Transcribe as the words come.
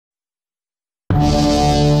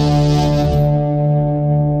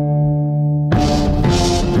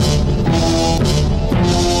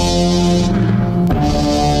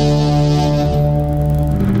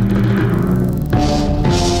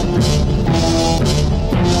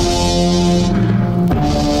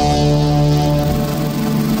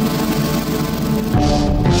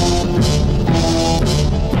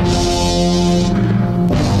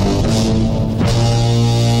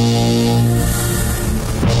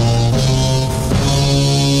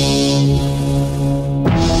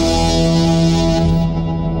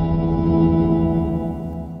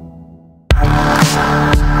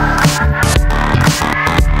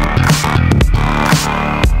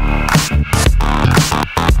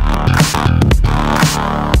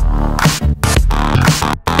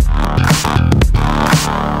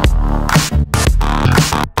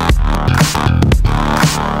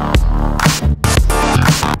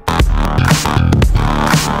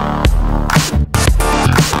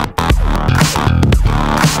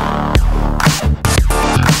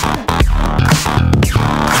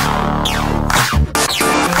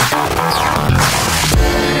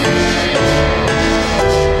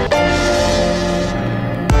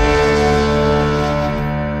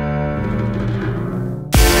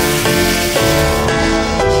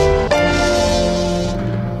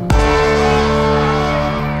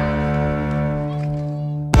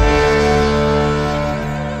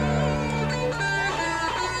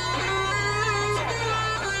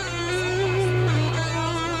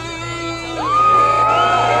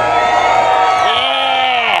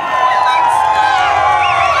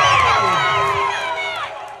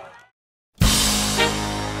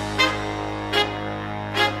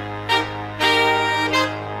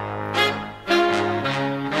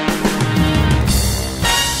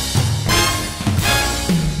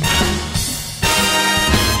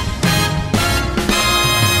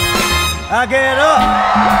I get up,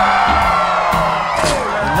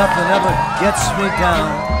 nothing ever gets me down.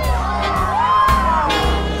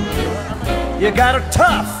 You got her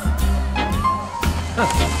tough,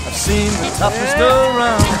 I've seen the toughest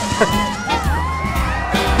around.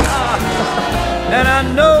 And I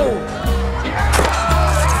know,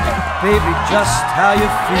 baby, just how you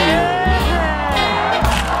feel.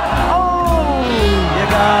 You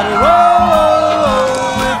gotta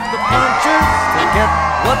roll with the punches to get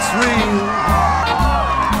what's real.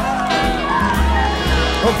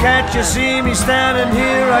 Oh, can't you see me standing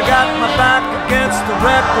here? I got my back against the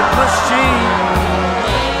record machine.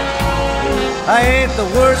 I ain't the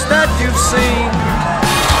worst that you've seen.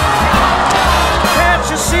 Can't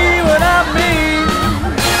you see what I mean?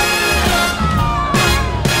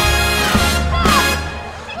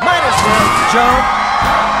 Might as well jump.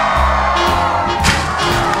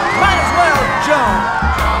 Might as well jump.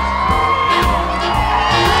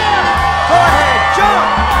 Go ahead, jump.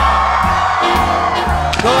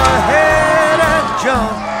 Go ahead and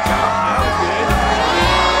jump.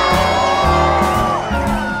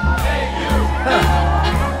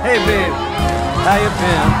 Hey babe, how you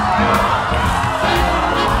been?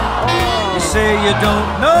 You say you don't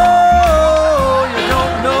know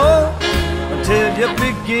until you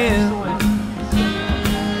begin.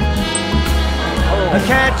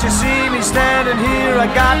 Can't you see me standing here? I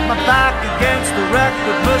got my back against the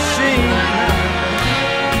record machine.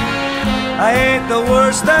 I ain't the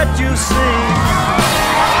worst that you've seen.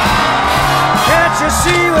 Can't you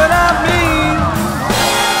see what I mean?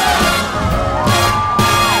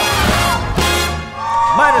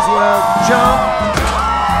 Might as well jump.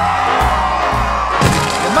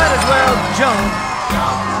 You might as well jump.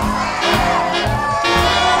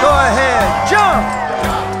 Go ahead, jump.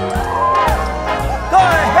 Go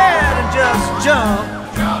ahead and just jump.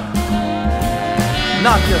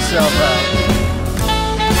 Knock yourself out.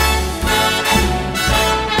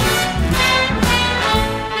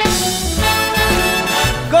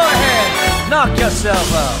 Go ahead, knock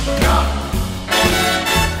yourself out.